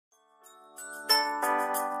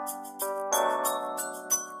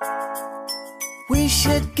We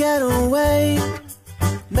should get away,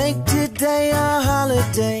 make today a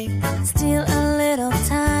holiday. Steal a little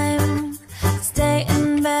time, stay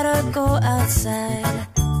in bed or go outside.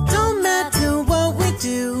 Don't matter what we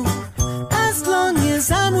do, as long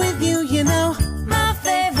as I'm with you, you know. My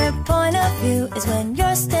favorite point of view is when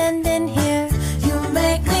you're standing here. You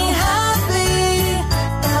make me happy,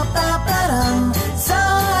 ba-ba-ba-dum. So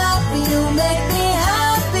happy, you make me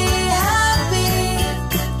happy, happy,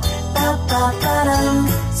 ba-ba-ba-dum.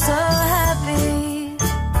 So happy,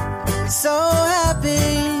 so happy.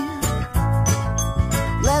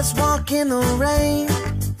 Let's walk in the rain,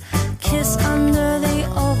 kiss under the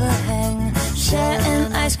overhang, share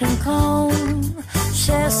an ice cream cone,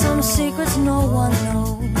 share some secrets no one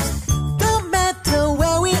knows. don't matter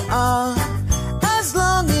where we are, as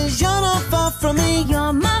long as you're not far from me.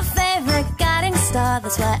 You're my favorite guiding star,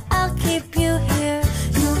 that's why I'll keep you here.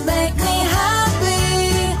 You make me happy,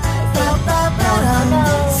 ba-ba-ba-dum.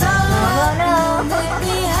 So happy, you make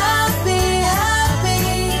me happy, happy,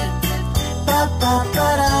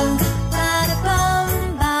 ba-ba-ba-dum. Ba-da-bum,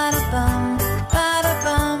 ba-da-bum,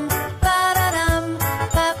 ba-da-bum, ba-da-dum,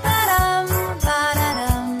 ba-ba-dum,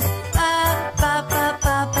 ba-da-dum,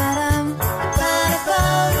 ba-ba-ba-ba-ba-dum,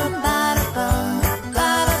 ba-da-bum, ba-da-bum,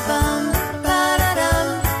 ba-da-bum, ba-da-dum,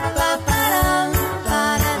 ba-ba-dum,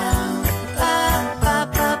 ba-da-dum,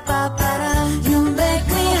 ba-ba-ba-ba-dum. You make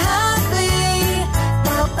me happy,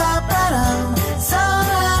 ba-ba-ba-dum. So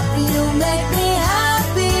happy, you make me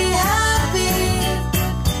happy, happy,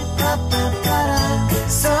 ba-ba-ba-dum.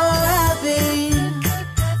 So happy,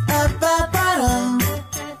 ba-ba-ba-dum.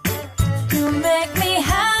 You make me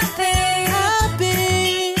happy,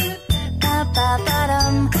 Happy,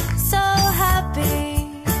 ba-ba-ba-dum, so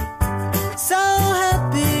happy. so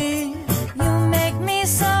happy. You make me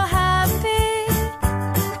so happy.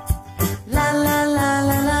 La la la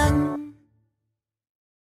la la.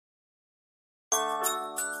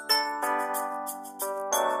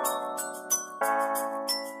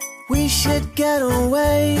 We should get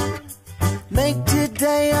away, make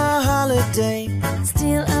today a holiday.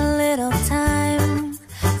 Steal a little time,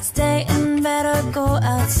 stay in bed or go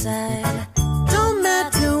outside.